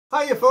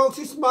Hiya folks,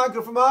 it's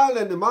Michael from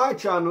Ireland and my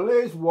channel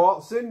is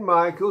What's in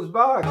Michael's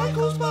Bag.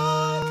 Michael's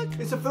Bag!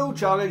 It's a food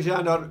challenge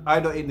and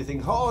I don't eat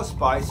anything hot or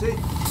spicy.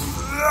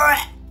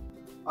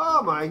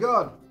 Oh my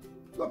god,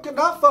 look at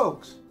that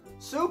folks,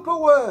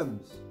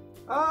 Superworms.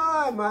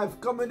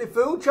 I've comedy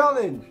food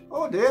challenge.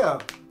 Oh dear,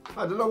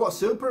 I don't know what's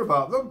super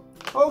about them.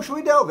 Oh, shall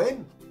we delve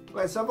in?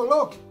 Let's have a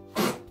look.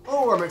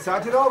 Oh, I'm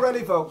excited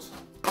already folks.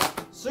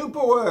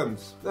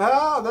 Superworms.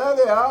 Ah, there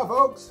they are,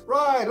 folks.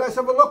 Right, let's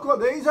have a look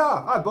what these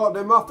are. I bought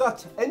them off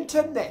that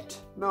internet,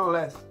 no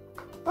less.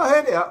 Oh,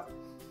 here they are.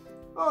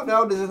 Oh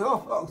no, there's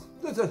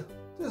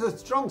a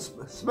strong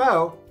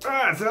smell.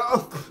 There's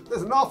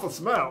an awful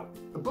smell.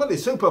 A bloody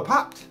super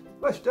packed.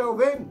 Let's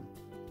delve in.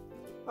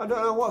 I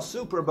don't know what's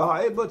super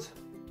about it, but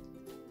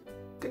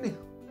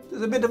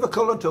there's a bit of a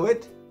colour to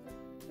it.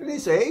 Can you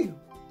see?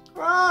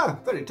 Ah,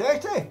 very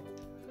tasty.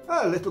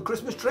 A little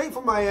Christmas treat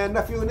for my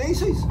nephew and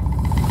nieces.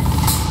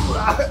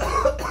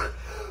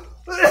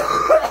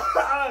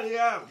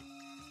 Yeah.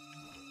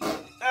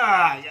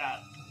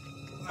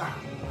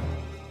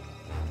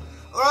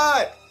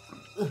 Right.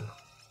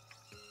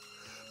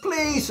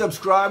 Please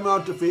subscribe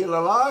not to feel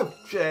alive.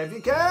 Share if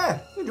you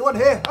care. Did you want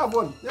to hear? Have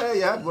one. Yeah,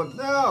 you had one.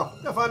 No,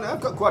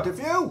 I've got quite a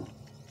few.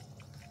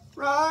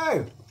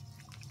 Right.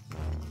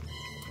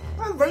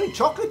 I'm very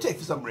chocolatey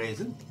for some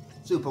reason.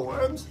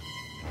 Superworms.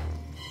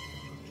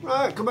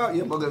 Right, come out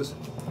you buggers.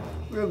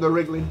 We're the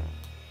wriggling.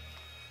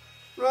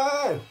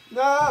 Right,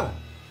 now,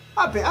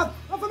 have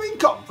I been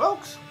caught,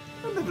 folks?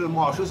 A little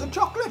morsels of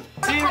chocolate.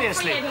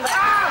 Seriously?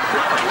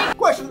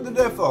 Question of the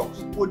day, folks.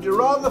 Would you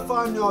rather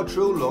find your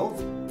true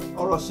love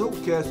or a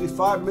suitcase with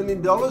 $5 million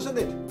in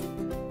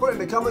it? Put it in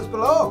the comments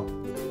below.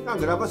 I'm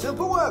going to have a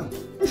superworm.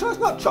 You sure it's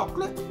not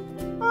chocolate?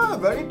 Ah,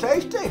 very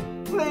tasty.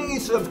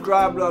 Please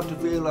subscribe not to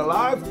feel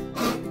alive.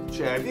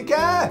 Share if you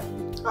care.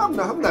 I'm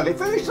nearly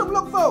finished some,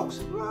 look, folks.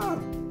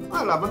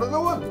 I'll have another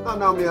one. I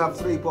normally have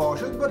 3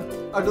 portions, but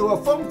I do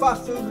a fun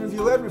fast food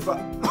review every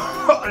Friday.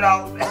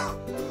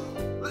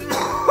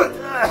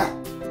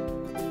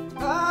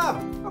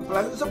 A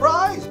pleasant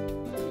surprise.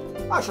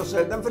 I shall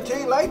send them for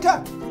tea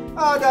later.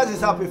 Dad is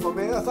happy for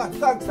me.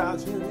 Thanks,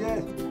 Dad.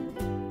 Yes.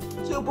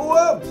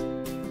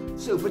 Superworms.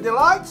 Super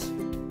delights.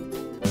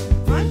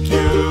 Thank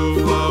you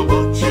for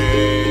watching.